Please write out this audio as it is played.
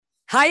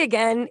Hi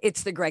again.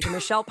 It's the Gregg and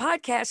Michelle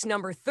podcast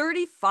number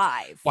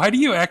 35. Why do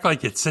you act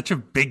like it's such a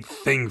big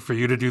thing for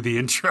you to do the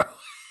intro?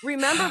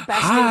 Remember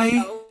Best Hi.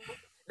 in Show,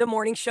 the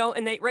morning show,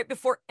 and they right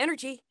before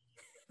Energy,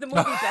 the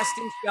movie Best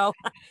in Show.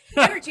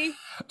 Energy.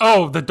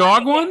 Oh, the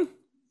dog one?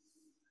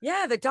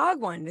 Yeah, the dog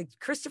one, the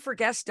Christopher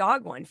Guest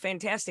dog one.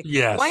 Fantastic.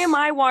 Yes. Why am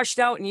I washed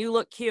out and you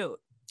look cute?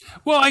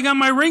 Well, I got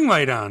my ring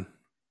light on.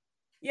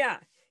 Yeah.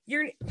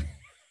 You're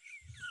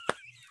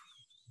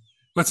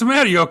What's the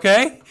matter? You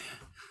okay?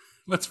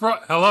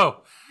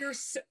 Hello.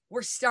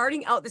 We're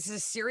starting out. This is a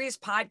serious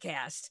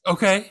podcast.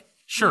 Okay,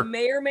 sure. You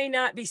may or may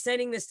not be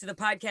sending this to the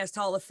Podcast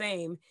Hall of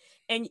Fame.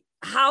 And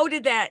how do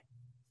I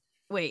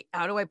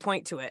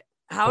point to it?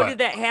 How did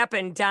that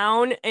happen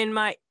down in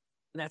my,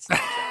 that's not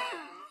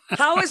true.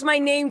 How is my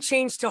name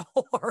changed to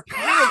whore?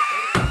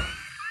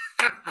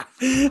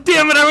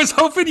 Damn it, I was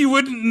hoping you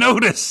wouldn't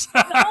notice.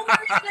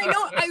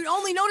 I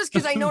only noticed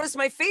because I noticed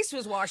my face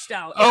was washed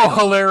out. Oh,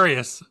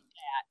 hilarious.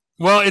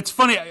 Well, it's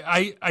funny.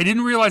 I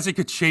didn't realize I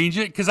could change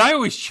it because I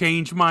always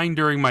change mine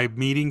during my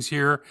meetings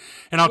here,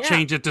 and I'll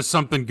change it to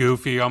something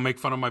goofy. I'll make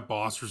fun of my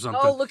boss or something.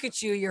 Oh, look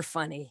at you. You're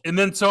funny. And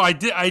then so I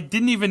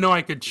didn't even know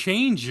I could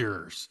change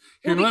yours.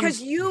 Well,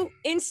 because you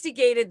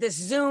instigated this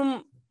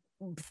Zoom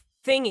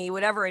thingy,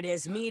 whatever it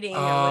is, meeting or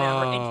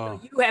whatever,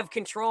 and you have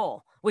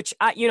control, which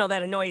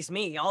that annoys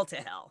me all to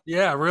hell.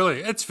 Yeah,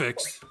 really. It's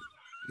fixed.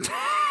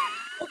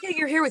 Okay,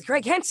 you're here with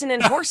Greg Henson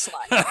and Horse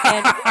Slut,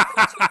 and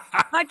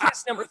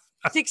podcast number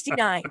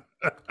 69.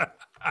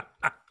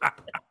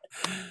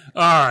 All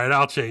right,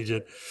 I'll change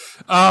it.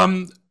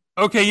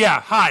 Okay,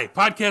 yeah. Hi,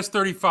 podcast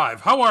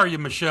 35. How are you,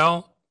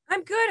 Michelle?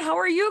 I'm good. How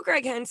are you,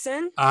 Greg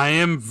Henson? I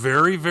am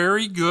very,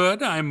 very good.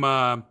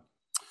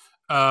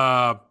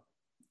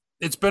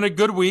 It's been a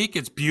good week.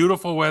 It's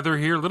beautiful weather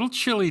here. A little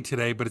chilly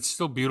today, but it's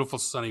still beautiful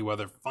sunny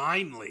weather.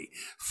 Finally.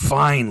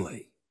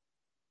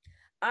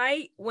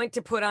 I went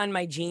to put on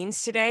my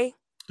jeans today.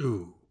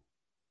 Ooh.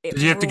 Did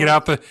you have to get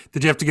out the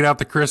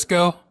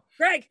Crisco?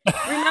 Greg,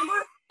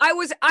 remember?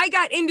 I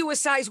got into a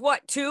size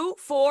 2,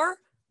 4?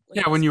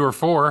 Yeah, when you were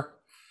 4.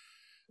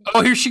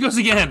 Oh, here she goes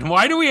again.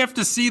 Why do we have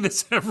to see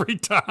this every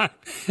time?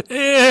 Ew.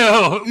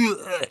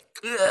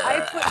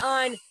 I put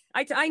on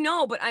I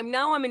know, but I'm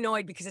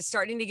annoyed because it's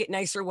starting to get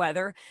nicer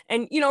weather.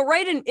 And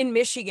right in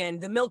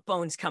Michigan, the milk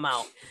bones come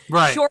out.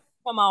 Right. Shorts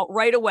come out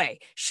right away.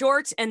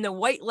 Shorts and the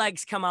white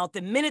legs come out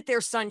the minute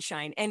there's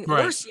sunshine. And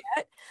worse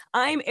yet,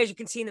 as you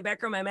can see in the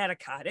background, I'm at a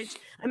cottage.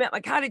 I'm at my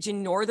cottage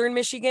in northern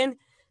Michigan.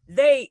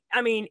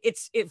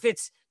 If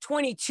it's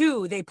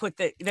 22, they put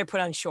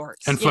on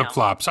shorts and flip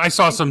flops. I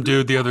saw some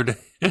dude the other day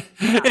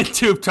in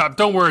tube top.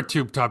 Don't wear a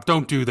tube top.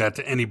 Don't do that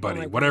to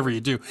anybody, whatever you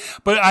do.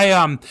 But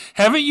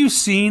haven't you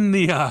seen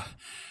the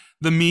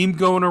meme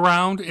going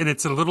around? And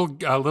it's a little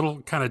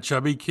kind of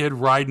chubby kid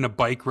riding a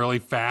bike really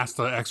fast,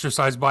 an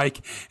exercise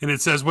bike. And it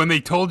says, when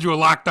they told you a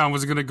lockdown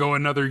was going to go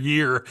another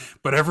year,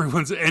 but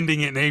everyone's ending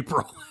it in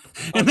April.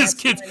 And this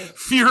kid's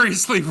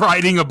furiously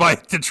riding a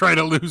bike to try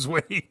to lose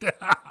weight.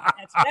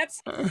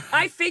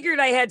 I figured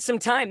I had some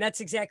time.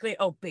 That's exactly.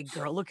 Oh, big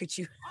girl, look at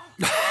you.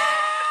 It's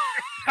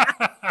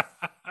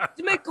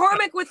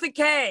McCormick with the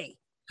K.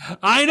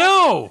 I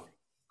know.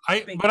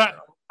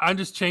 I'm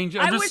just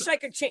changing. I wish I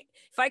could change.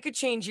 If I could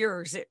change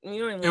yours, it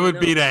would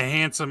be the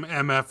handsome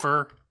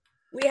MFer.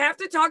 We have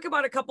to talk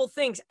about a couple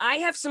things. I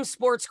have some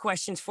sports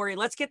questions for you.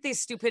 Let's get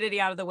this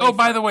stupidity out of the way. Oh,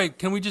 by the way,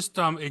 can we just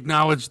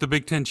acknowledge the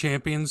Big Ten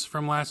champions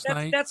from last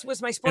night? That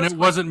was my sports. And it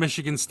wasn't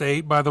Michigan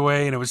State, by the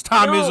way, and it was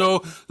Tom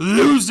Izzo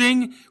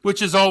losing,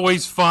 which is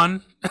always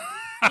fun.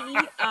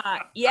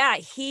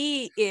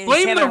 He is.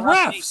 Blame the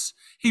refs.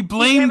 He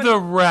blamed the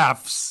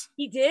refs.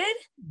 He did?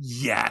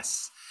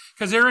 Yes,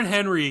 because Aaron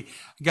Henry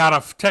got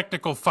a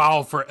technical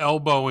foul for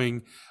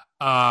elbowing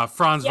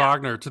Franz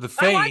Wagner to the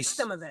face. I watched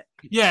some of it.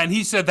 Yeah, and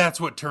he said that's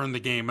what turned the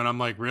game. And I'm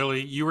like,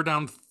 really? You were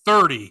down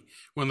 30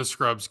 when the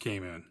scrubs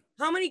came in.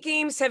 How many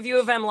games have U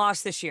of M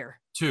lost this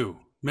year? 2.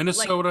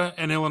 Minnesota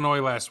and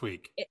Illinois last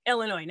week.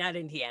 Illinois, not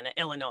Indiana.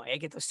 Illinois. I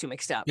get those two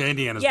mixed up. Yeah,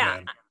 Indiana's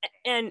bad.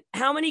 And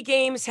how many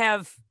games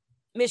have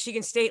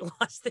Michigan State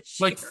lost this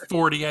year? Like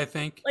 40, I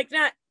think.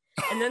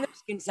 And then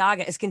there's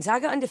Gonzaga. Is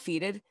Gonzaga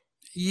undefeated?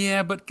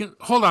 Yeah, but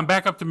hold on,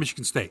 back up to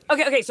Michigan State.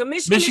 Okay, so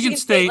Michigan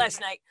State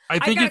last night. I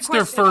think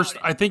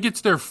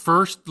it's their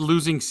first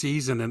losing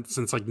season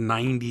since like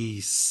 90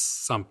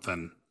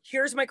 something.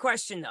 Here's my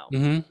question though.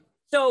 Mm-hmm.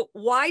 So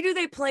why do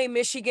they play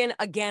Michigan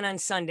again on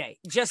Sunday?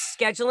 Just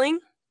scheduling?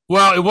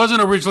 Well, it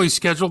wasn't originally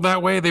scheduled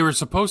that way. They were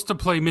supposed to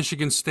play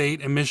Michigan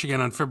State and Michigan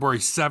on February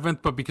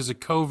 7th, but because of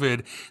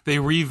COVID, they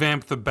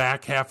revamped the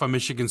back half of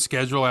Michigan's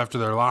schedule after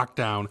their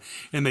lockdown,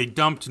 and they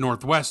dumped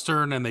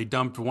Northwestern, and they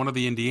dumped one of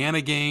the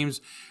Indiana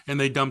games, and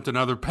they dumped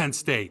another Penn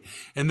State.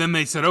 And then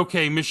they said,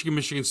 okay,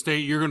 Michigan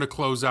State, you're going to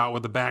close out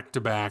with a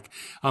back-to-back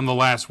on the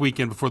last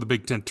weekend before the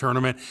Big Ten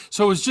tournament.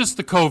 So it was just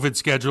the COVID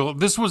schedule.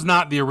 This was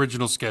not the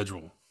original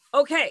schedule.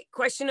 Okay,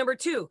 question number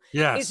 2.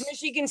 Yes. Is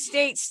Michigan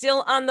State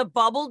still on the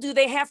bubble? Do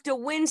they have to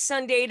win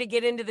Sunday to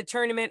get into the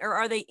tournament, or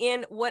are they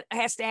in? What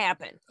has to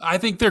happen? I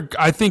think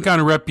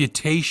on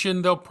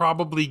reputation they'll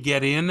probably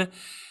get in.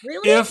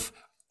 Really?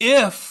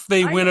 if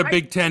they win a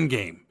Big Ten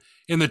game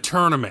in the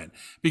tournament.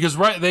 Because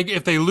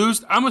if they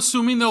lose, I'm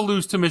assuming they'll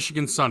lose to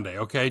Michigan Sunday,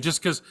 okay?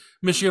 Just because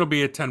Michigan will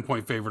be a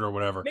 10-point favorite or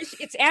whatever.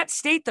 It's at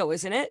State, though,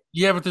 isn't it?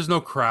 Yeah, but there's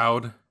no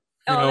crowd.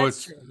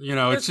 That's true.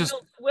 It's just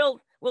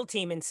Will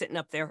Tiemann sitting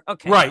up there.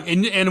 Okay. Right.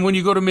 And when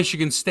you go to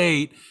Michigan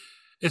State,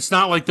 it's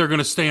not like they're going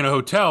to stay in a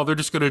hotel. They're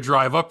just going to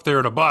drive up there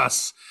in a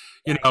bus,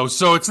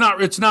 so it's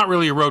not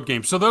really a road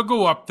game. So they'll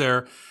go up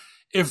there.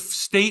 If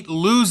State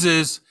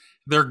loses,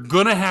 they're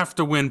going to have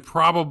to win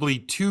probably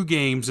 2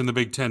 games in the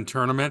Big Ten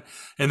tournament,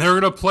 and they're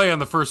going to play on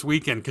the first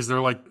weekend because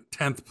they're like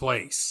 10th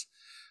place.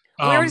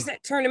 Where does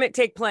that tournament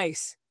take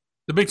place?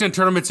 The Big Ten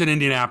tournament's in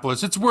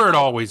Indianapolis. It's where it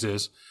always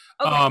is.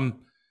 Okay.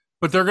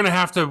 But they're going to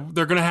have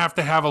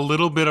to have a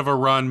little bit of a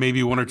run,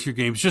 maybe 1 or 2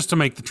 games just to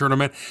make the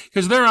tournament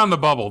because they're on the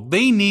bubble.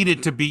 They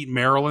needed to beat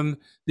Maryland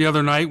the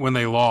other night when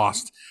they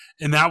lost,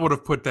 and that would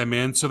have put them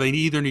in. So they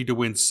either need to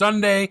win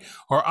Sunday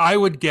or I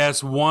would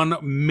guess 1,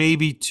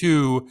 maybe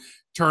 2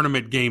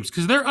 tournament games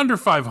because they're under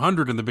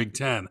 500 in the Big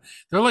Ten.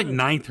 They're like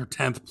 9th or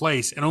 10th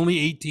place, and only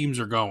 8 teams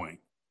are going.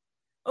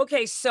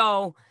 Okay,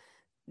 so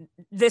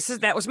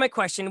that was my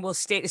question. Will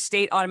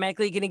State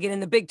automatically going to get in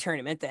the big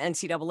tournament, the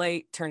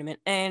NCAA tournament?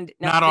 And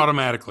not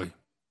automatically.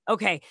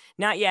 Okay,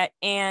 not yet.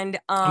 And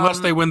unless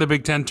they win the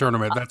Big Ten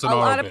tournament, that's an a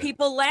lot of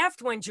people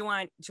laughed when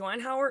Juwan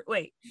Howard.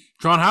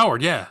 Juwan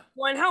Howard, yeah.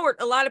 Juwan Howard.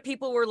 A lot of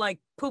people were like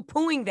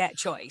poo-pooing that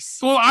choice.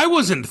 Well, I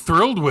wasn't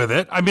thrilled with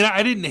it. I mean,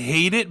 I didn't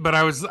hate it, but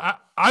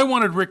I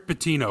wanted Rick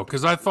Pitino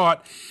because I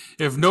thought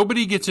if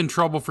nobody gets in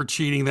trouble for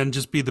cheating, then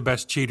just be the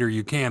best cheater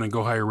you can and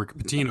go hire Rick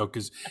Pitino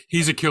because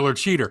he's a killer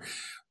cheater.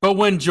 But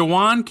when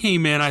Juwan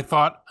came in, I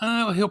thought,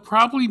 he'll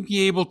probably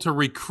be able to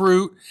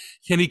recruit.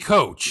 Can he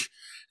coach?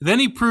 Then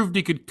he proved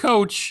he could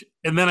coach.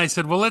 And then I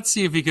said, well, let's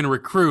see if he can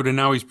recruit. And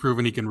now he's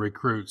proven he can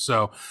recruit.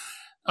 So,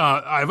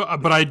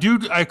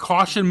 I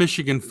caution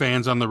Michigan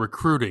fans on the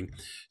recruiting.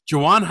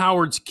 Juwan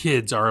Howard's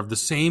kids are of the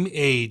same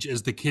age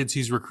as the kids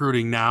he's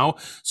recruiting now.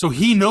 So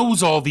he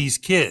knows all these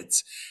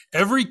kids.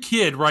 Every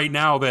kid right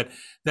now that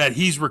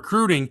he's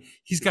recruiting,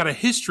 he's got a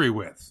history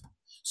with.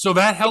 So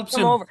that helps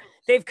him.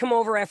 They've come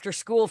over after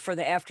school for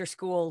the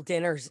after-school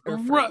dinners.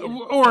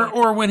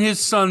 Or when his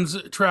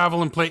sons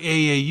travel and play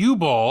AAU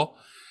ball,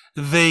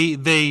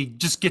 they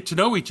just get to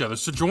know each other.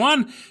 So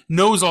Juwan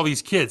knows all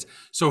these kids.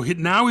 So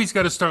now he's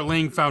got to start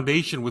laying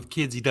foundation with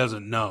kids he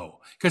doesn't know.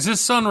 Because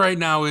his son right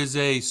now is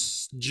a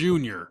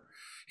junior.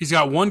 He's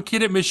got 1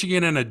 kid at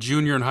Michigan and a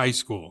junior in high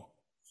school.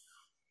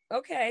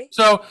 Okay.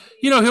 So,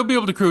 he'll be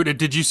able to recruit it.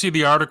 Did you see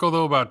the article,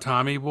 though, about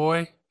Tommy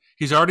Boy?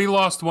 He's already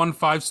lost 1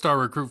 5-star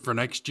recruit for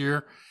next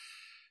year.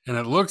 And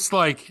it looks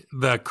like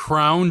the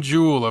crown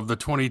jewel of the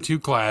 22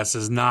 class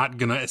is not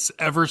going to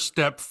ever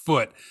step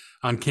foot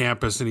on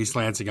campus in East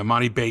Lansing.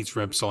 Amani Bates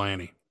from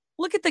Ypsilanti.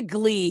 Look at the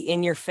glee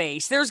in your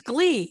face. There's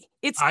glee.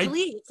 It's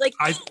glee. It's like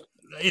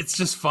it's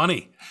just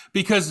funny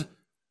because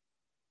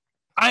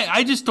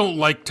I just don't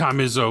like Tom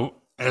Izzo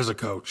as a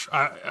coach.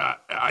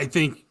 I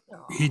think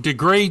he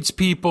degrades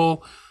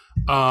people.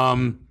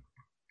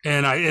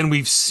 And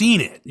we've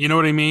seen it. You know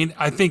what I mean?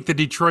 I think the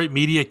Detroit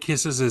media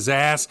kisses his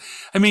ass.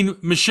 I mean,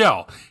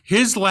 Michelle,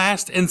 his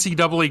last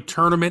NCAA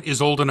tournament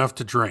is old enough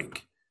to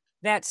drink.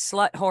 That's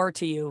slut whore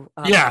to you.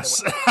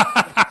 Yes.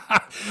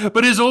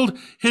 But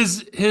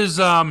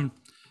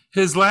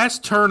his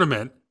last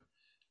tournament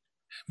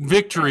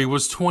victory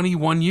was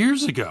 21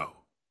 years ago.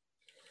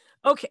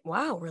 Okay.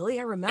 Wow. Really?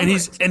 I remember.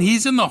 And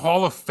he's in the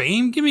Hall of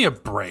Fame. Give me a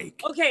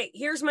break. Okay.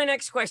 Here's my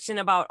next question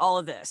about all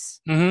of this.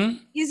 Mm-hmm.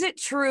 Is it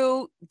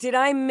true? Did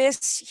I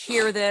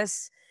mishear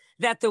this?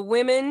 That the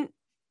women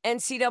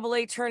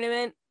NCAA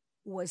tournament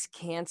was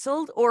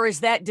canceled, or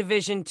is that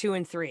Division 2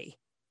 and 3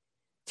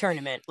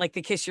 tournament, like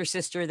the Kiss Your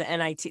Sister, the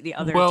NIT, the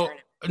other tournament?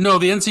 No,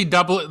 the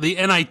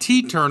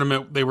NIT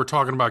tournament they were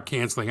talking about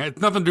canceling. It's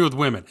nothing to do with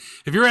women.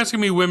 If you're asking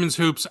me women's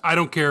hoops, I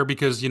don't care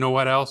because you know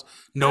what else?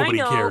 Nobody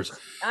cares.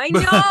 I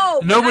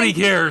know. Nobody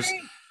cares.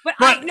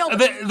 But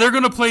they're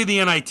going to play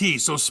the NIT,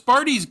 so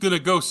Sparty's going to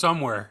go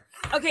somewhere.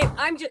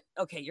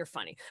 Okay, you're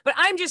funny. But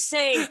I'm just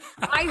saying,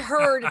 I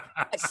heard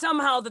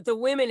somehow that the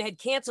women had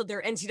canceled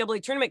their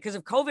NCAA tournament because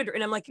of COVID.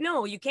 And I'm like,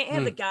 no, you can't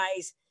have the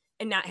guys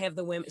and not have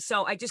the women.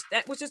 So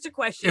that was just a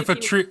question. If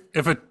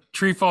a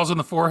tree falls in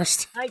the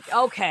forest.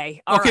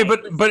 Okay. Okay, right,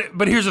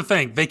 but here's the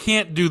thing. They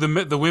can't do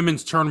the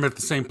women's tournament at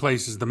the same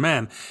place as the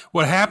men.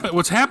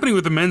 What's happening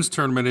with the men's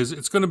tournament is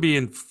it's going to be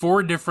in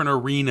 4 different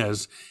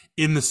arenas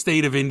in the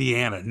state of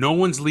Indiana. No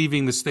one's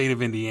leaving the state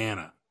of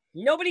Indiana.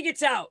 Nobody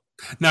gets out.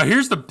 Now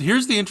here's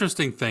the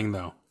interesting thing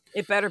though.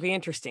 It better be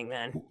interesting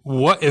then.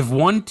 What if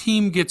one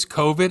team gets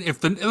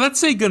COVID? Let's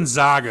say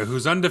Gonzaga,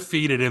 who's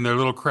undefeated in their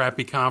little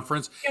crappy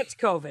conference, gets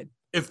COVID.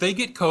 If they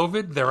get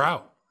COVID, they're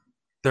out.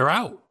 They're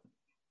out.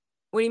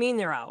 What do you mean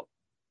they're out?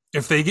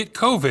 If they get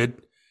COVID,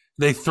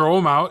 they throw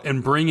them out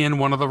and bring in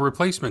one of the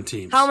replacement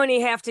teams. How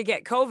many have to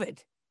get COVID?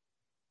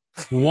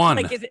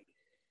 1. Is it?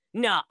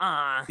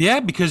 Nuh-uh. Yeah,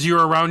 because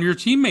you're around your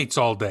teammates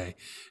all day,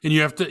 and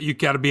you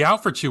got to be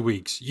out for 2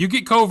 weeks. You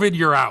get COVID,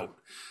 you're out.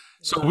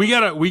 So we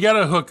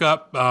gotta hook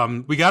up.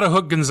 We gotta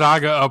hook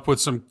Gonzaga up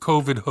with some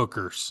COVID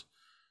hookers.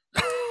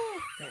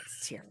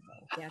 That's terrible.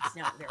 That's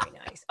not very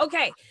nice.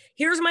 Okay,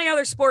 here's my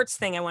other sports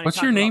thing I want to What's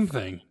talk your name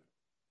about. thing?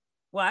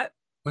 What?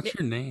 What's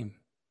your name?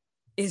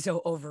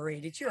 Izzo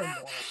overrated. You're a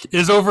moron.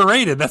 Is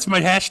overrated. That's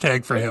my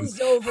hashtag for him. Is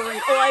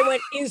overrated. Oh, I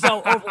went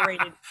Izzo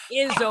overrated.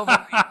 Is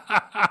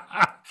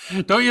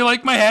overrated. Don't you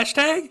like my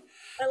hashtag?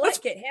 I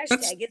like it.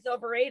 Hashtag is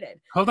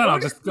overrated. Hold on, I'll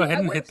just go ahead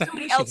and hit that.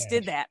 Somebody else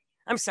did that.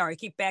 I'm sorry. I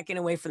keep backing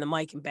away from the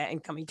mic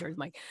and coming towards the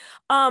mic.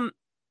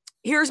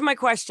 Here's my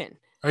question.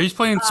 Are you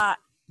playing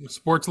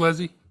sports,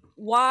 Leslie?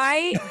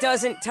 Why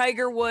doesn't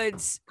Tiger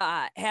Woods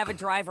have a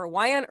driver?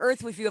 Why on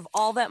earth, if you have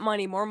all that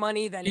money, more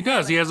money than he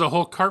does? He has a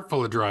whole cart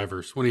full of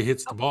drivers when he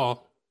hits the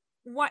ball.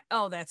 What?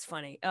 Oh, that's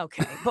funny.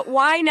 Okay, but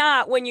why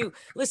not? When you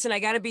listen, I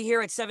got to be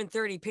here at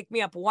 7:30. Pick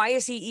me up. Why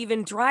is he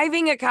even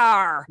driving a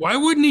car? Why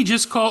wouldn't he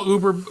just call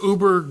Uber?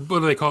 What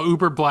do they call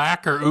Uber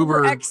Black or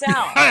Uber XL?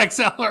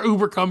 XL or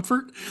Uber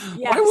Comfort?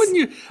 Yes. Why wouldn't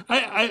you?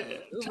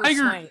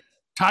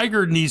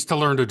 Tiger needs to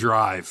learn to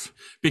drive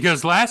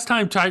because last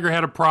time Tiger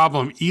had a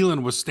problem,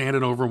 Elin was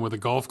standing over him with a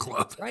golf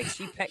club. Right.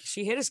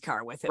 She hit his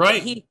car with it.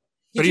 Right.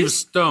 But he was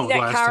stoned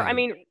last time. I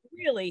mean,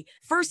 really,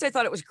 first I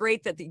thought it was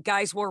great that the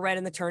guys wore red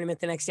in the tournament.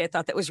 The next day I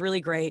thought that was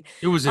really great.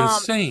 It was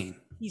insane.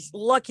 He's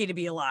lucky to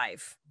be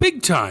alive.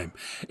 Big time.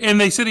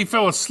 And they said he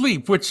fell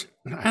asleep, which,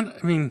 I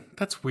mean,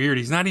 that's weird.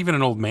 He's not even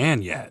an old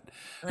man yet.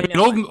 I mean,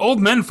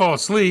 old men fall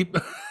asleep.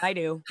 I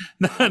do.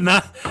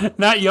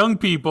 not young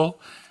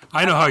people.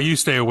 I know how you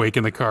stay awake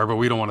in the car, but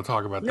we don't want to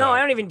talk about that. No, I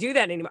don't even do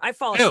that anymore. I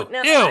fall asleep.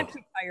 I'm too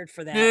tired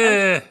for that.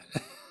 Yeah.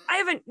 I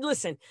haven't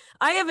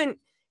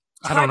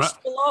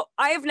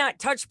I have not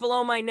touched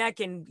below my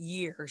neck in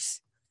years.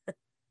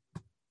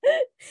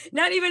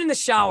 Not even in the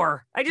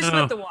shower. I just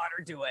let the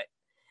water do it.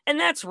 And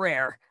that's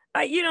rare.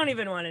 You don't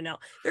even want to know.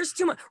 There's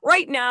too much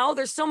right now.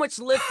 There's so much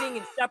lifting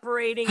and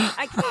separating.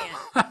 I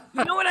can't.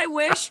 You know what I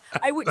wish?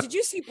 Did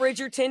you see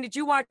Bridgerton? Did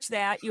you watch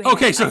that?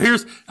 Okay, so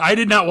I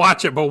did not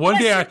watch it, but one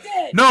day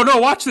No,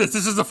 watch this.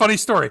 This is a funny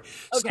story.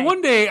 Okay. So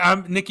one day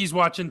Nikki's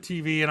watching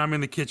TV and I'm in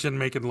the kitchen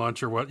making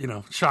lunch or what,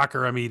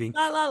 shocker, I'm eating.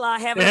 La la la,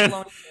 having a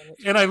lunch.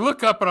 And I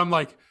look up and I'm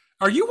like,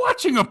 are you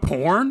watching a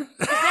porn?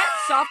 Is that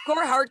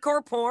softcore,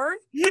 hardcore porn?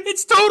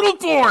 It's total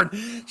porn.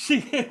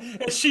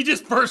 She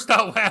just burst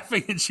out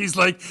laughing and she's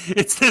like,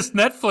 it's this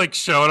Netflix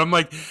show. And I'm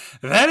like,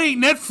 that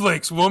ain't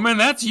Netflix, woman.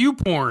 That's you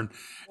porn.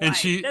 And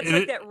right. That's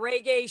like that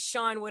reggae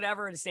Sean,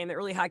 whatever his name, that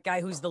really hot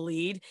guy who's the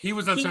lead. He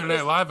was on Saturday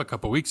Night Live a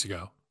couple weeks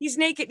ago. He's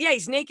naked. Yeah,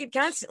 he's naked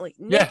constantly.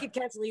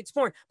 Constantly. It's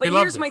porn. But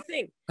here's my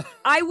thing.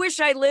 I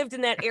wish I lived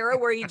in that era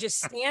where you just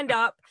stand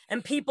up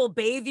and people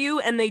bathe you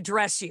and they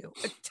dress you.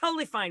 It's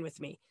totally fine with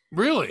me.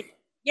 Really?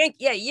 Yank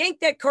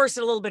that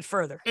corset a little bit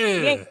further.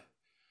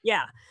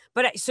 Yeah.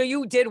 But so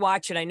you did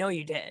watch it. I know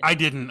you did. I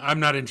didn't. I'm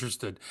not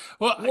interested.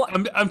 Well,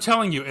 I'm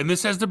telling you, and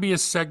this has to be a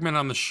segment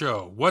on the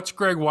show. What's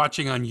Gregg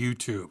watching on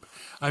YouTube?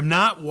 I'm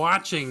not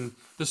watching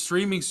the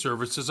streaming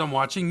services. I'm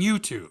watching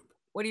YouTube.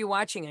 What are you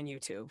watching on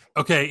YouTube?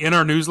 Okay, in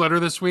our newsletter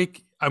this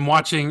week, I'm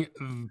watching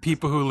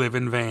people who live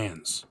in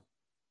vans.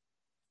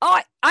 Oh,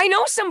 I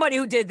know somebody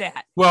who did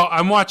that. Well,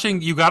 I'm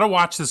watching. You got to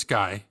watch this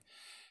guy.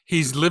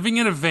 He's living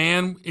in a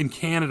van in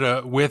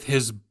Canada with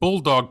his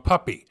bulldog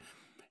puppy.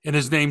 And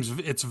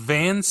it's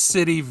Van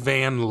City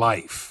Van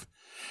Life.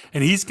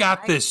 And he's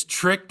got this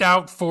tricked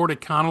out Ford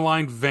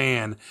Econoline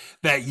van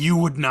that you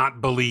would not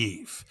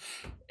believe.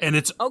 And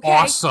it's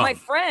awesome. My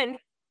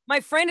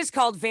friend is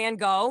called Van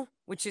Gogh,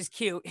 which is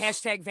cute.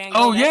 Hashtag Van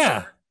Gogh. Oh,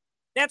 yeah.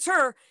 That's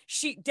her.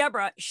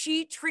 Deborah,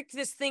 she tricked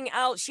this thing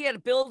out. She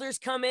had builders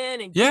come in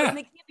and they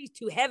can't be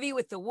too heavy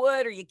with the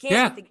wood or you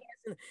can't get the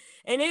gas.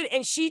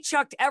 And she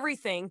chucked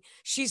everything.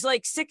 She's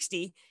like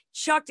 60.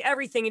 Chucked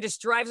everything and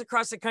just drives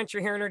across the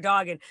country here in her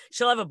dog, and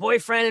she'll have a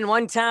boyfriend in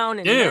one town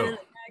and then in the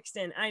next.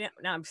 And I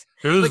know,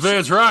 here's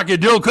Vance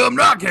Rocket, you'll come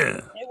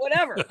knocking.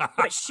 Whatever.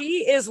 But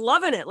she is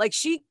loving it. Like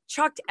she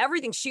chucked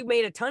everything. She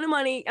made a ton of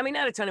money. I mean,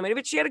 not a ton of money,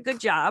 but she had a good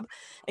job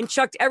and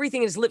chucked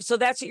everything. So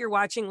that's what you're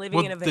watching,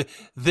 living in a van.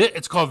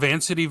 It's called Van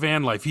City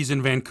Van Life. He's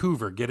in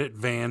Vancouver. Get it?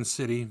 Van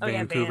City,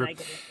 Vancouver.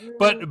 Yeah,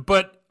 Van,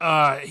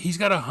 But he's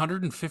got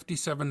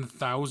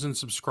 157,000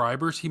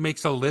 subscribers. He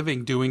makes a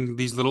living doing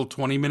these little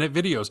 20-minute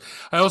videos.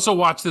 I also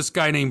watch this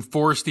guy named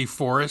Foresty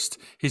Forest.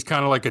 He's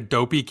kind of like a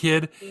dopey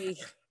kid.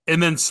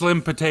 And then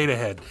Slim Potato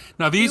Head.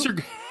 Now these are.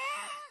 Do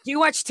you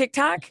watch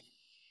TikTok?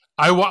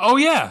 Oh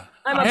yeah.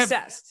 I'm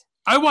obsessed.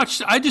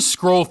 I just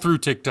scroll through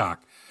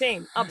TikTok.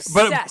 Same.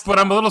 Obsessed. But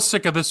I'm a little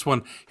sick of this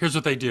one. Here's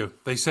what they do.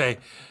 They say,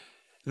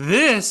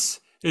 "This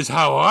is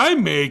how I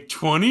make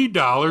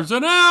 $20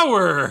 an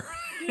hour."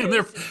 And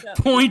they're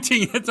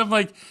pointing at. I'm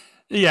like,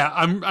 yeah,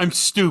 I'm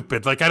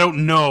stupid. Like I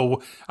don't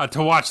know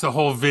to watch the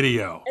whole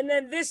video. And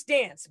then this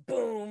dance,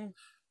 boom.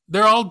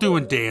 They're all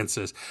doing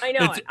dances. I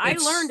know. I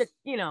learned it.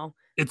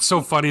 It's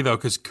so funny though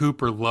because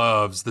Cooper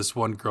loves this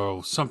one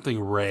girl, something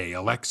Ray,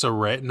 Alexa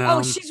Ray. No,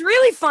 oh, she's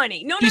really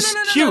funny. She's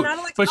cute, not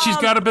Alexa, but she's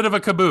got a bit of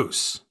a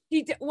caboose.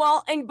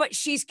 But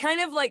she's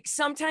kind of like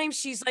sometimes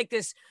she's like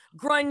this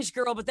grunge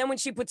girl, but then when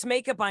she puts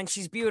makeup on,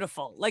 she's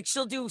beautiful. Like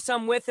she'll do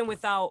some with and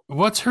without.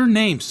 What's her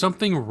name?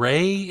 Something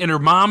Ray, and her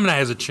mom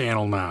has a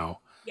channel now.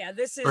 Yeah,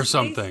 this is or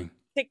something.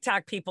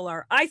 TikTok people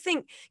are. I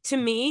think, to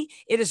me,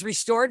 it has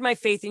restored my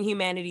faith in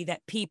humanity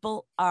that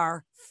people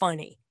are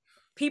funny.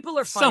 People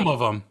are funny. Some of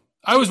them.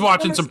 I was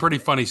watching some pretty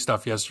funny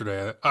stuff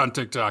yesterday on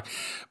TikTok.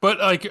 But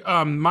like,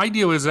 my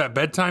deal is at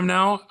bedtime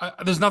now,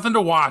 there's nothing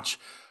to watch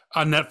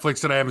on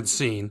Netflix that I haven't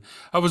seen.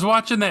 I was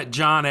watching that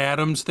John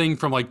Adams thing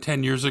from like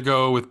 10 years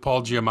ago with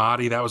Paul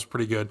Giamatti. That was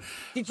pretty good.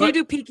 Did you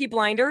do Peaky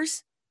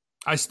Blinders?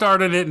 I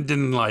started it and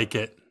didn't like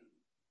it.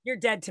 You're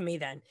dead to me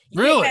then.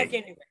 Really? Get back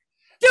into it.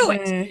 Do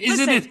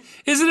it.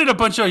 Isn't it a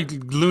bunch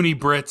of loony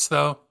Brits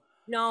though?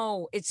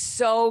 No, it's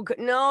so good.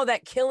 No,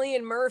 that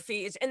Cillian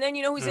Murphy is, and then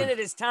you know who's in it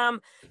is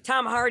Tom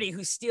Hardy,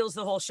 who steals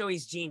the whole show.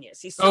 He's genius.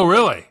 He's so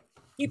really?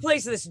 He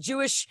plays this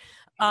Jewish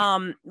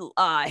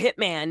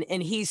hitman,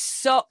 and he's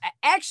so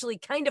actually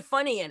kind of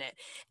funny in it,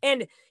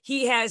 and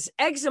he has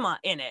eczema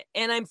in it,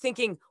 and I'm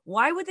thinking,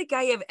 why would the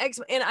guy have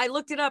eczema? And I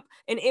looked it up,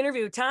 an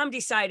interview. Tom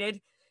decided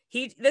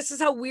this is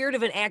how weird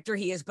of an actor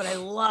he is, but I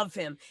love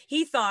him.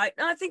 He thought,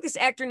 I think this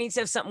actor needs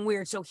to have something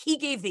weird, so he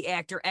gave the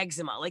actor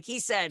eczema. Like he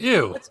said,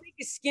 ew, let's make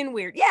his skin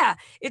weird. Yeah,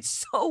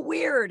 it's so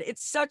weird.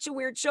 It's such a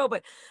weird show,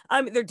 but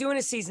they're doing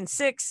a season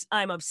 6.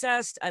 I'm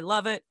obsessed. I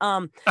love it.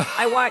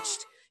 I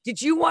watched.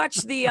 Did you watch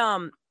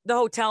the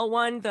hotel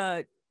one,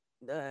 the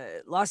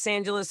Los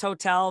Angeles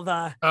hotel?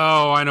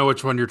 Oh, I know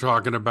which one you're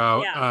talking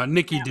about. Yeah,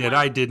 Nikki did. One.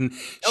 I didn't.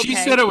 She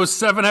said it was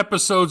 7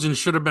 episodes and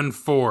should have been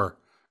 4.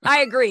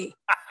 I agree.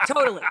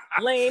 Totally.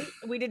 Lame.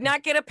 We did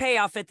not get a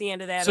payoff at the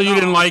end of that. So you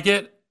didn't like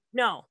it?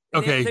 No.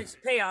 Okay. There's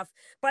payoff.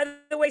 By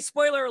the way,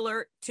 spoiler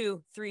alert,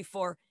 2, 3,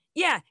 4.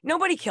 Yeah,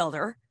 nobody killed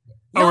her.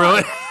 Oh,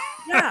 really?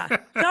 Yeah.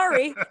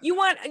 Sorry. You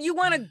want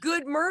a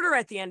good murder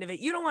at the end of it.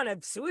 You don't want a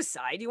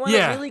suicide. You want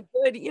a really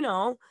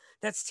good,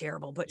 that's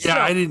terrible. But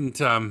yeah, I didn't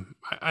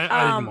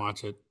I didn't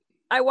watch it.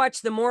 I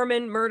watched the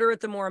Mormon, Murder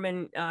at the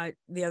Mormon,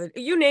 the other.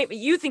 You name it.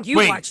 You think you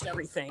watched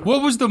everything?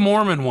 What was the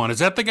Mormon one? Is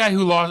that the guy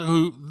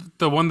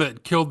the one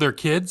that killed their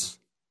kids?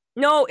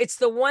 No, it's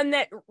the one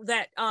that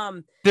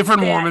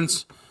different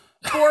Mormons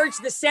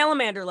forged the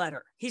salamander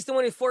letter. He's the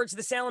one who forged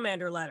the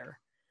salamander letter.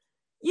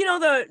 You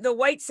know the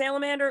white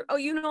salamander. Oh,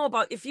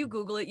 if you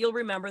Google it, you'll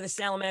remember the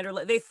salamander.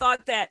 They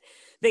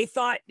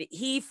thought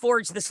he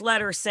forged this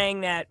letter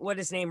saying that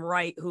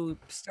Wright, who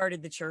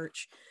started the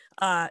church.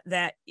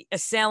 That a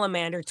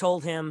salamander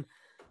told him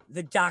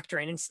the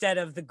doctrine instead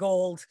of the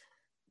gold,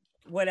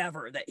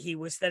 whatever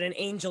that an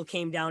angel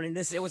came down and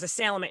it was a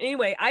salamander.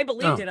 Anyway, I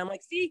believed it. I'm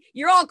like, see,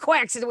 you're all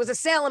quacks. It was a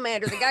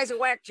salamander. The guy's a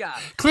whack job.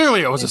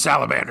 Clearly, it was a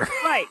salamander.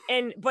 Right,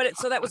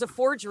 so that was a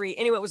forgery.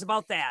 Anyway, it was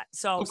about that.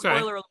 So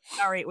spoiler alert,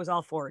 sorry, it was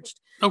all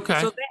forged.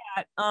 Okay. So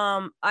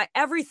that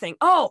everything.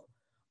 Oh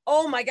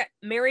my God,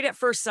 Married at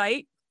First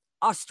Sight,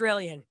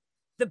 Australian.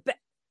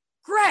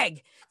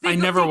 Greg, I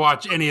never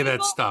watch any of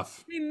that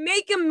stuff. We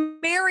make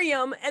him marry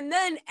him, and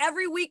then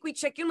every week we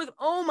check in with him.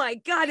 Oh my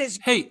God, it's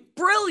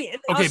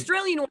brilliant. The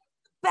Australian one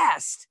is the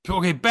best.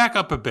 Okay, back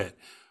up a bit.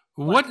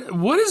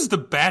 What is the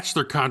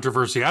Bachelor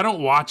controversy? I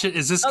don't watch it.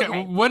 Is this guy?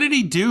 What did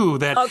he do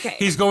that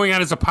he's going on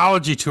his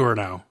apology tour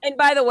now? And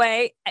by the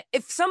way,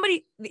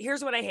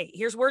 here's what I hate.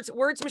 Here's words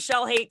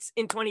Michelle hates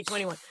in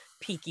 2021.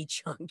 Peaky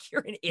Chunk,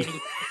 you're an idiot.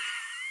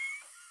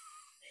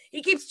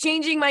 He keeps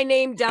changing my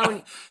name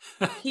down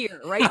here,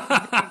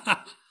 right?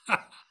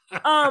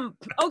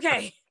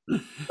 Okay.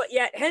 But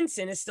yet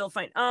Henson is still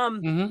fine.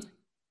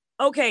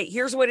 Okay,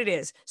 here's what it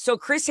is. So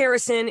Chris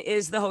Harrison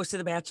is the host of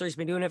The Bachelor. He's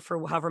been doing it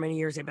for however many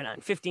years they've been on,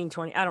 15,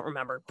 20, I don't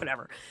remember,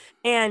 whatever.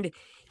 And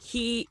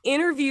he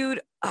interviewed,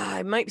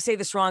 I might say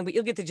this wrong, but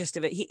you'll get the gist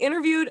of it. He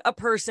interviewed a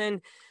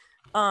person.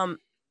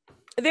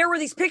 There were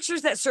these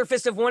pictures that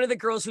surfaced of one of the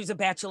girls who's a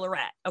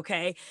bachelorette,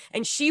 okay?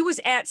 And she was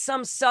at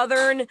some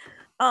southern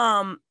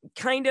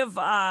kind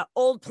of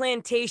old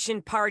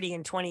plantation party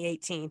in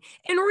 2018.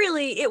 And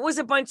really, it was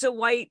a bunch of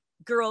white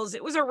girls.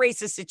 It was a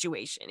racist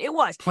situation. It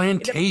was.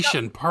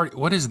 Plantation party.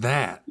 What is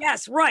that?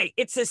 Yes, right.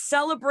 It's a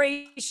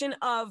celebration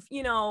of,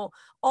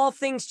 all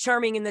things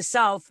charming in the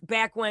South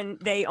back when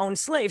they owned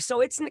slaves. So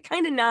it's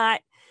kind of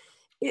not.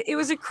 It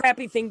was a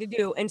crappy thing to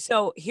do. And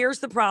so here's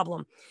the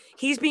problem.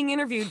 He's being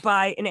interviewed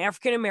by an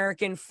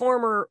African-American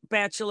former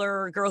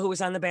Bachelor girl who was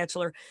on The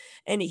Bachelor,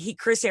 and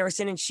Chris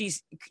Harrison. And she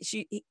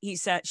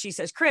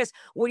says, Chris,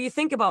 what do you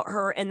think about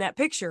her and that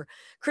picture?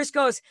 Chris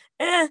goes,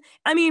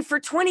 for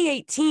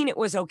 2018, it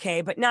was okay,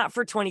 but not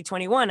for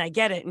 2021. I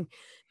get it. And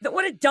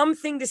what a dumb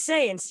thing to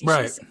say. And she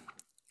said,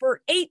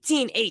 for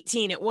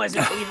 1818, it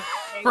wasn't even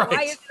okay. Right.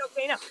 Why is it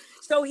okay now?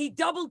 So he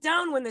doubled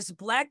down when this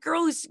black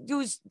girl who's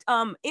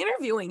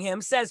interviewing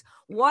him says,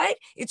 what?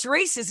 It's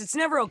racist. It's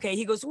never okay.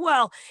 He goes,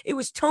 well, it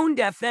was tone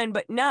deaf then,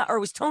 but it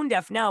was tone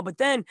deaf now, but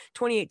then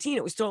 2018,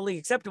 it was totally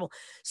acceptable.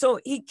 So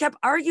he kept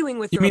arguing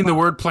with her. You mean the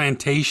word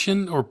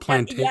plantation or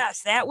plantation?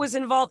 Yes, that was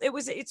involved.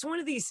 It's one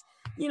of these,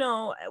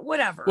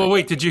 whatever. Well,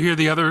 wait, did you hear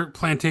the other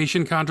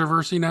plantation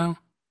controversy now?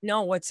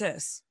 No, what's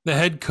this? The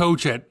head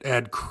coach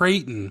at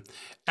Creighton,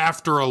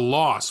 after a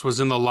loss,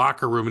 was in the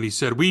locker room and he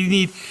said,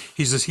 he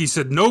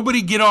said,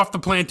 nobody get off the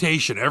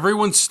plantation.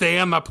 Everyone stay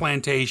on the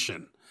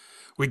plantation.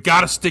 We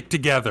got to stick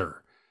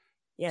together.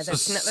 Yeah,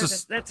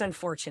 that's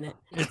unfortunate.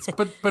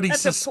 But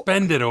he's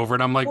suspended over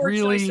it. I'm like,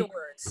 really? Choice of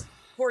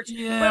words.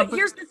 Yeah, but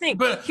here's the thing.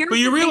 But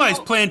you realize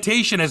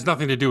plantation has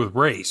nothing to do with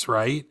race,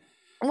 right?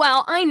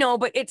 Well, I know,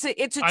 but it's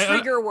a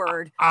trigger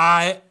word.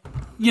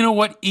 You know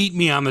what? Eat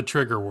me on the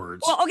trigger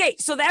words. Well, okay,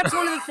 so that's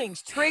one of the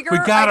things. Trigger. We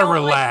gotta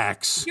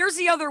relax. Here's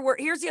the other word.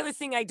 Here's the other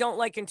thing I don't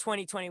like in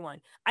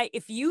 2021.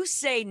 If you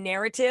say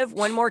narrative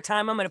one more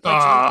time, I'm gonna put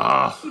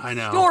you. I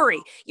know.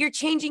 Story. You're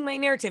changing my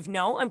narrative.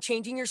 No, I'm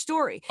changing your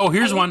story. Oh,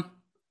 here's one.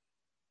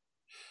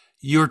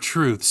 Your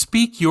truth.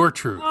 Speak your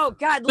truth. Oh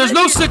God. There's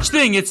no such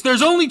thing.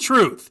 There's only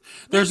truth.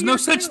 There's no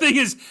such thing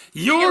as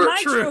your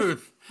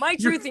truth. My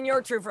truth and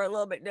your truth are a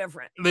little bit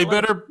different. They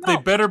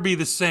better be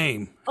the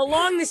same.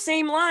 Along the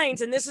same lines,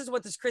 and this is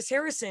what this Chris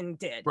Harrison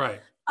did. Right.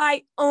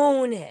 I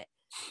own it.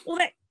 Well,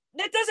 that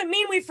doesn't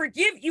mean we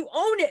forgive. You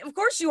own it. Of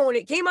course you own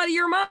it. It came out of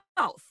your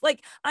mouth.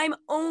 Like, I'm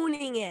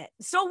owning it.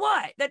 So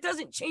what? That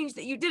doesn't change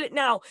that you did it.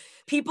 Now,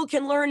 people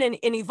can learn and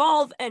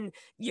evolve. And,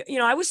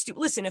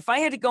 listen, if I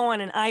had to go on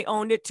an I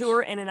owned it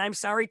tour and an I'm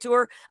sorry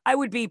tour, I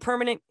would be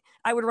permanent.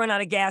 I would run out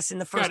of gas in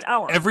the first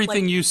hour.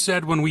 Everything you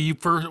said when we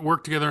first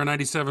worked together in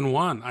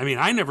 97.1. I mean,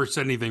 I never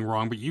said anything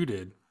wrong, but you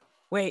did.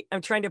 Wait,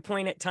 I'm trying to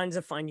point at tons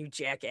of fun, you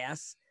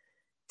jackass.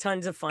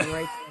 Tons of fun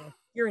right there.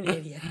 You're an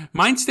idiot.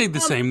 Mine stayed the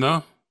same,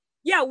 though.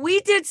 Yeah, we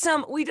did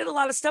a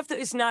lot of stuff that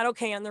is not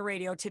okay on the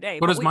radio today.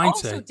 What does mine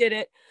say? We also did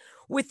it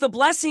with the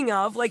blessing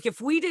of, like, if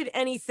we did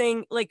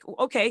anything, like,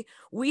 okay,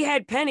 we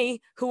had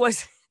Penny, who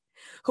was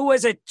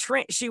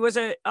she was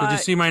a. Did you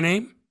see my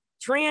name?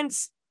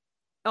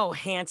 Oh,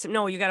 handsome.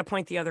 No, you got to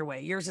point the other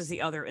way. Yours is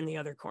in the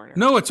other corner.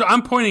 No,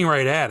 I'm pointing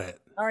right at it.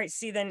 All right,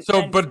 see then.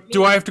 So, but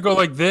do I have to go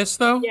like this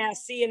though? Yeah,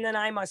 see, and then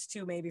I must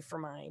too, maybe for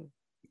mine.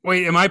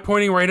 Wait, am I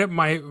pointing right at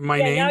my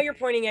name? Now you're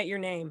pointing at your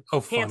name. Oh,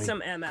 funny.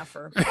 Handsome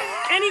MFer.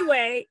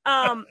 Anyway,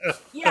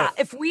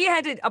 if we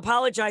had to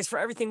apologize for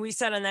everything we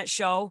said on that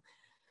show,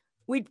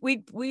 we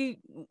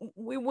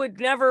would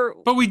never.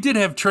 But we did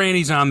have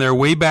trannies on there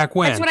way back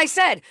when. That's what I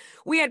said.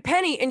 We had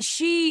Penny, and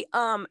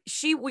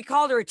we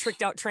called her a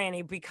tricked out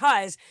tranny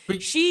because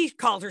she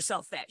called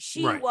herself that.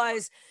 She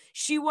was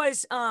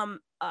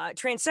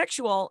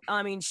transsexual.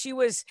 I mean, she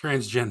was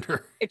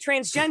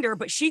transgender,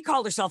 but she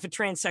called herself a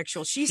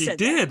transsexual. She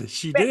did.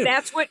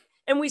 That's what.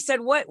 And we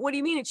said, what do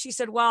you mean? And she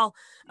said, well,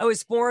 I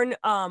was born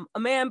a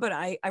man, but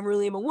I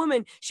really am a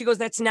woman. She goes,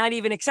 that's not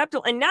even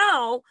acceptable. And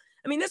now,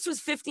 I mean, this was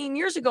 15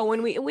 years ago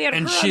when we had her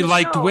on the show. And she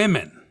liked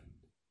women.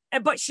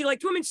 But she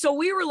liked women. So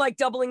we were like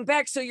doubling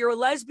back. So you're a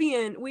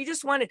lesbian. We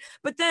just wanted,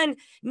 but then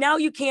now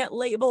you can't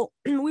label.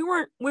 We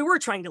were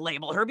trying to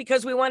label her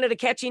because we wanted a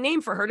catchy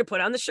name for her to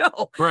put on the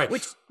show, right?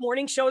 Which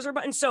morning shows are,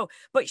 and so,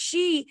 but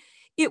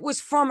it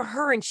was from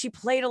her, and she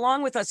played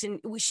along with us,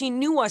 and she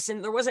knew us,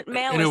 and there wasn't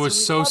malice. And it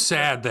was so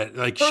sad that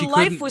like her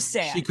life was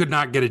sad. She could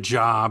not get a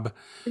job.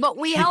 But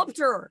we helped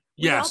her.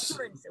 Yes,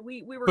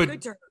 we were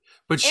good to her.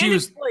 But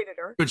exploited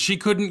her. But she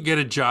couldn't get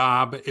a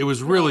job. It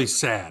was really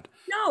sad.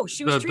 No,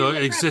 she was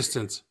the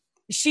existence.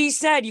 She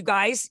said, "You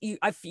guys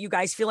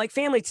feel like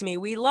family to me."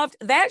 We loved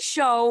that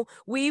show.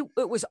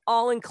 It was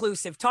all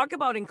inclusive. Talk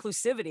about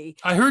inclusivity.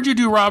 I heard you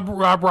do Rob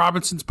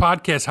Robinson's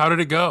podcast. How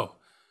did it go?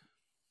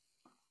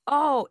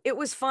 Oh, it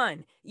was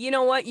fun. You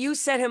know what? You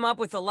set him up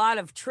with a lot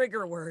of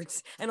trigger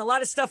words and a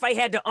lot of stuff I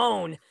had to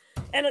own.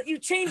 And you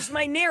changed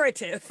my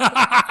narrative.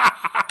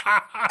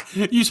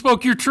 You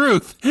spoke your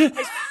truth. I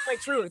spoke my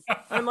truth.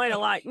 I might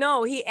have lied.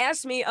 No, he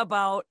asked me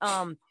about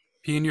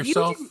peeing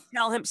yourself. You didn't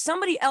tell him.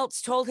 Somebody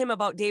else told him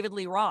about David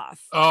Lee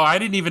Roth. Oh, I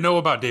didn't even know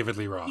about David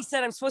Lee Roth. He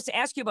said, I'm supposed to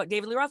ask you about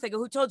David Lee Roth. I go,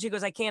 who told you? He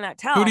goes, I cannot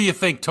tell. Who do you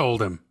think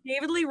told him?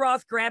 David Lee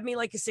Roth grabbed me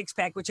like a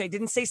six-pack, which I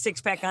didn't say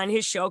six-pack on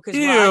his show because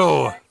he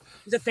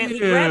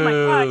grabbed my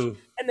crotch.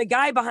 And the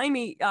guy behind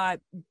me,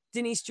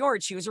 Denise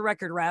George, she was a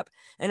record rep,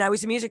 and I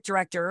was a music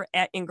director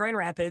in Grand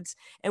Rapids,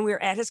 and we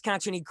were at his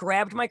concert, and he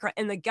grabbed my crotch,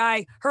 and the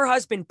guy, her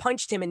husband,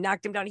 punched him and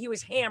knocked him down. He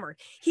was hammered.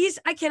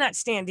 I cannot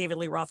stand David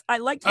Lee Roth. I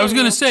was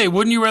going to say,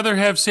 wouldn't you rather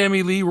have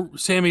Sammy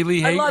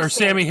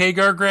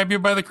Hagar grab you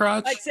by the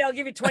crotch? I'd say, I'll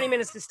give you 20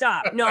 minutes to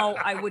stop. No,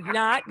 I would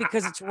not,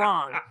 because it's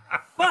wrong.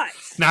 But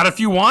not if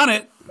you want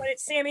it. But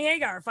it's Sammy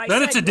Hagar.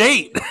 Then it's a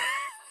date.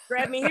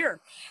 Grab me here.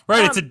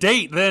 Right, it's a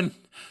date then.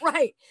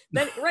 Right.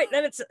 Then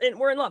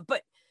we're in love.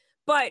 But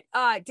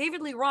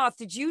David Lee Roth,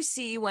 did you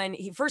see when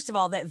first of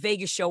all, that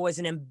Vegas show was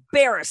an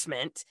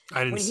embarrassment.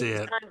 I didn't see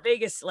it.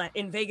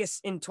 In Vegas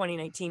in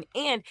 2019.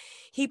 And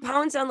he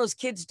pounds on those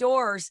kids'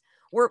 doors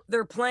where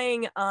they're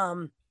playing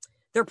Van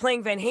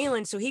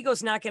Halen. So he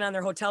goes knocking on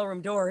their hotel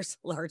room doors,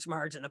 Large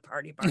Marge and the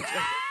Party Barge.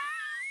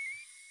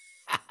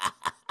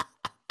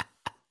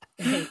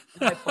 I'm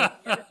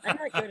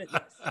not good at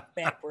this.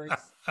 Backwards.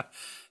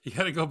 You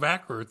got to go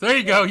backwards. There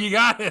you go. You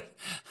got it.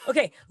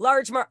 Okay,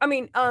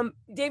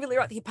 David Lee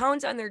Roth. He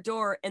pounds on their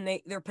door, and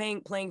they're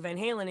playing Van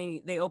Halen,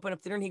 and they open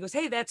up the door, and he goes,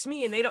 "Hey, that's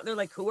me." And they're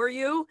like, "Who are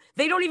you?"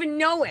 They don't even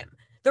know him.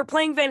 They're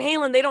playing Van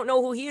Halen. They don't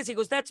know who he is. He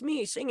goes, "That's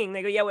me singing."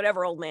 They go, "Yeah,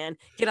 whatever, old man.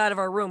 Get out of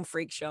our room,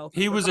 freak show."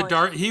 He was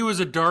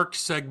a dark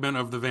segment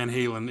of the Van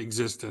Halen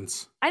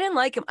existence. I didn't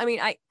like him. I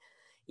mean,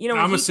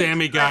 I'm a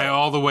Sammy guy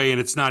all the way,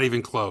 and it's not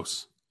even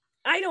close.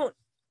 I don't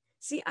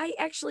see. I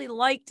actually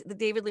liked the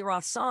David Lee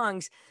Roth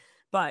songs,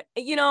 but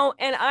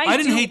and I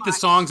didn't hate the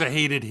songs. I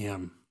hated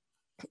him.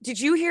 Did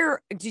you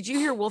hear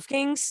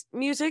Wolfgang's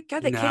music?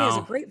 God, that kid has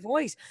a great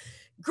voice.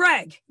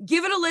 Greg,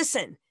 give it a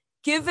listen.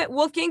 Give it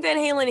Wolfgang Van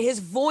Halen. His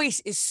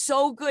voice is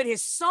so good.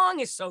 His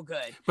song is so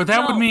good. But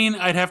that would mean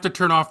I'd have to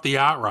turn off the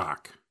yacht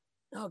rock.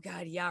 Oh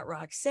God, yacht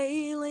rock.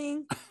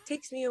 Sailing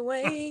takes me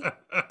away.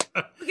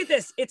 Look at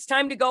this. It's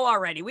time to go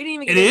already. We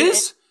didn't even get it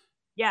is?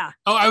 Yeah.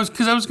 Oh, I was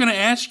going to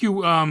ask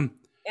you.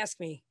 Ask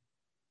me.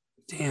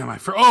 Damn,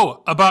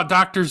 about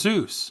Dr.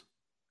 Zeus.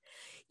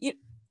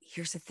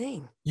 Here's the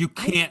thing. You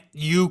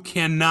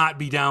cannot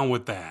be down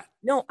with that.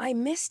 No, I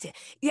missed it.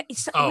 Yeah.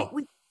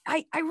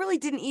 I really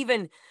didn't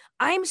even.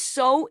 I'm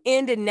so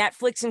into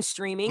Netflix and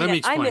streaming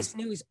that I miss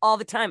news all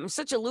the time. I'm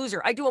such a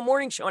loser. I do a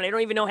morning show and I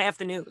don't even know half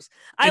the news.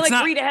 I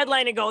read a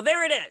headline and go,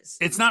 there it is.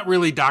 It's not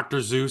really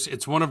Dr. Zeus.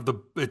 It's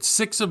it's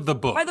 6 of the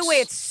books. By the way,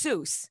 it's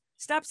Suess.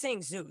 Stop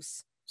saying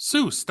Zeus.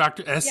 Suess,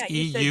 Dr.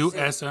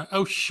 Seus.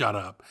 Oh, shut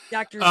up.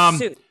 Dr.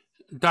 Seuss.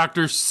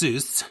 Dr.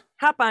 Seuss.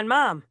 Hop on,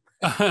 Mom.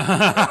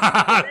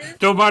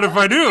 Don't mind if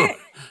I do.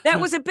 That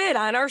was a bit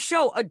on our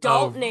show.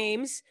 Adult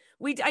names.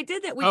 I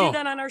did that. We did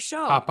that on our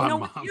show. Hop on,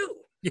 Mom. With you.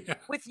 Yeah.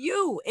 With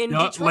you in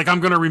Detroit. Like I'm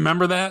going to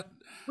remember that?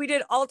 We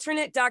did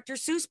alternate Dr.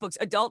 Seuss books,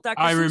 adult Dr.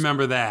 Seuss. I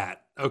remember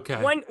that.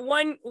 Okay. One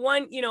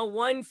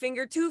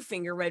finger, 2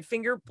 finger, red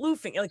finger, blue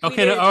finger. All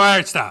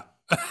right, stop.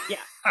 Yeah.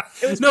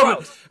 It was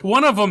gross. But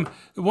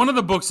one of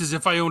the books is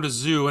If I Owned a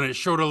Zoo, and it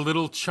showed a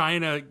little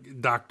China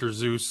Dr.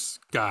 Zeus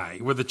guy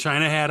with a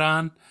China hat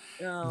on.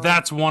 Oh.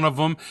 That's one of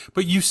them.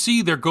 But you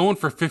see, they're going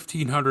for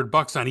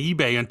 $1,500 on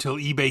eBay until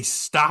eBay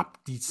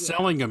stopped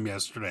selling them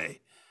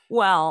yesterday.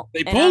 Well,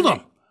 they pulled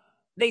them.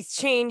 They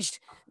changed.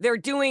 They're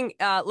doing.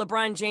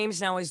 LeBron James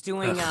now is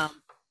doing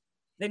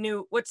the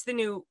new. What's the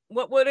new?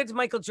 What is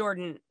Michael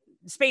Jordan?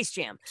 Space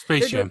Jam.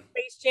 Space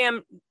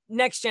Jam.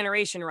 Next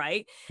Generation,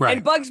 right?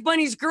 And Bugs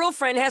Bunny's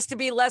girlfriend has to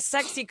be less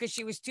sexy because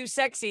she was too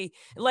sexy.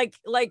 Like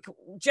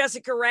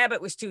Jessica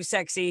Rabbit was too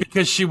sexy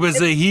because she was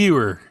a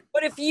hero.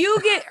 But if you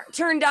get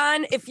turned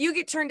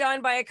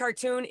on by a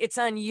cartoon, it's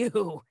on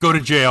you. Go to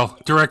jail.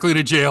 Directly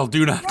to jail.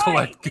 Do not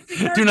collect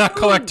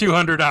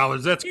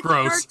 $200. That's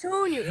gross. It's a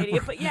cartoon, you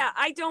idiot. But yeah,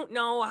 I don't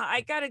know.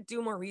 I got to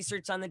do more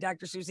research on the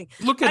Dr. Seuss thing.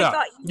 Look it up.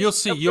 You'll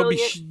see.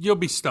 You'll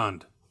be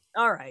stunned.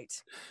 All right.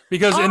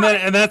 Because and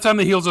that's on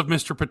the heels of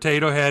Mr.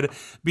 Potato Head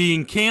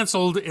being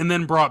canceled and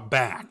then brought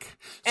back.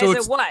 So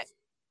it's what?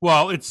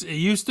 Well,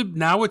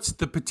 now it's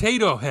the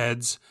Potato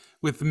Heads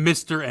with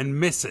Mr. and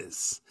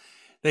Mrs.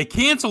 They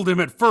canceled him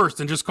at first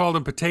and just called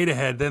him Potato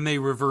Head. Then they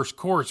reversed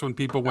course when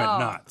people went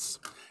nuts.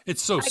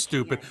 It's so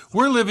stupid.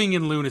 We're living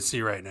in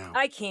lunacy right now.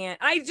 I can't.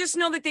 I just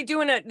know that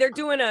they're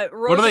doing a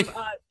Rose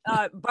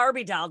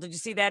Barbie doll. Did you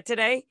see that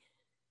today?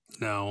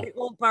 No. The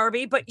old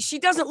Barbie, but she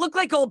doesn't look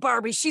like old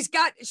Barbie. She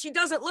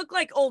doesn't look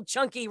like old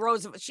chunky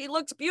Roosevelt. She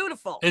looks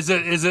beautiful.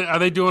 Are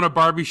they doing a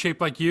Barbie shaped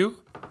like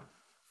you?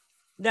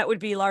 That would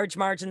be Large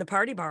Marge and the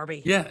Party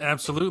Barbie. Yeah,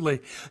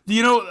 absolutely.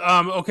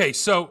 Okay,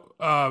 so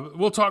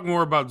we'll talk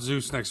more about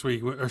Zeus next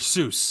week, or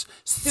Suess.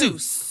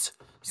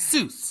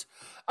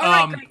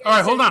 All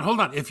right, hold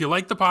on. If you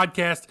like the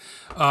podcast,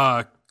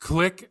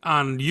 click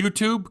on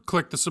YouTube,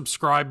 click the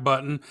subscribe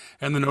button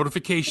and the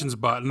notifications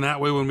button.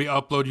 That way, when we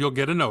upload, you'll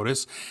get a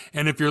notice.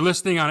 And if you're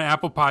listening on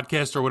Apple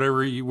Podcasts or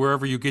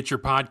wherever you get your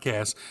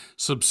podcasts,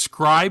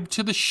 subscribe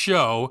to the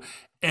show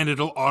and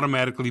it'll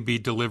automatically be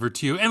delivered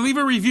to you. And leave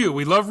a review.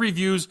 We love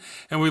reviews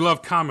and we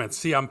love comments.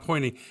 See, I'm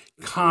pointing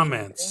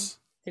comments.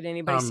 Did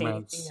anybody say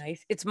anything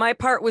nice? It's my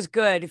part was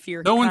good. If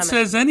you're no one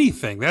says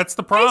anything. That's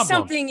the problem. Say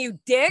something, you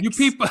dicks. You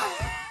people.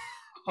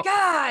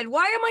 God,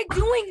 why am I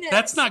doing this?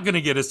 That's not going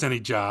to get us any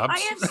jobs. I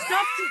have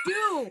stuff to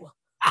do.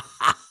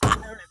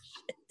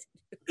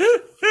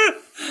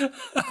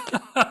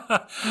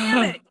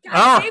 Damn it.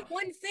 God, say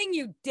one thing,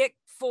 you dick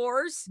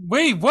fours.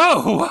 Wait,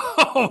 whoa.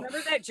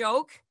 Remember that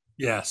joke?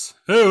 Yes.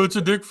 Hey, what's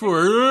a dick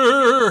for?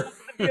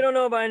 You don't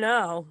know by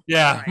now.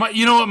 Yeah. Right.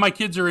 You know what my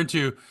kids are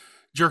into?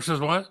 Jerk says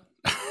what?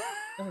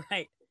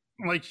 Right.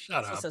 I'm like,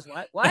 shut up. Says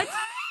what? What?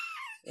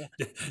 Yeah.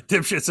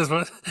 Dipshit says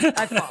what?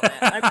 I follow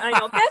that. I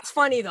know. That's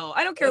funny, though.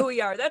 I don't care who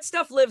you are. That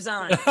stuff lives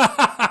on.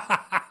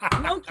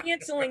 No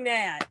canceling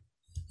that.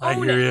 I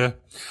hear you.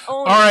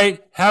 All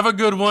right. Have a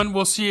good one.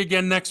 We'll see you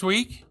again next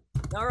week.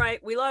 All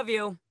right. We love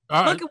you.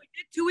 All right. Look, we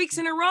did 2 weeks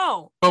in a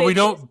row. But we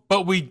don't.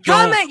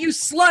 Comment, you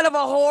slut of a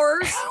whore.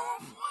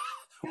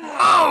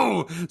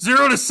 Whoa.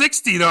 0 to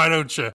 60, though, don't you?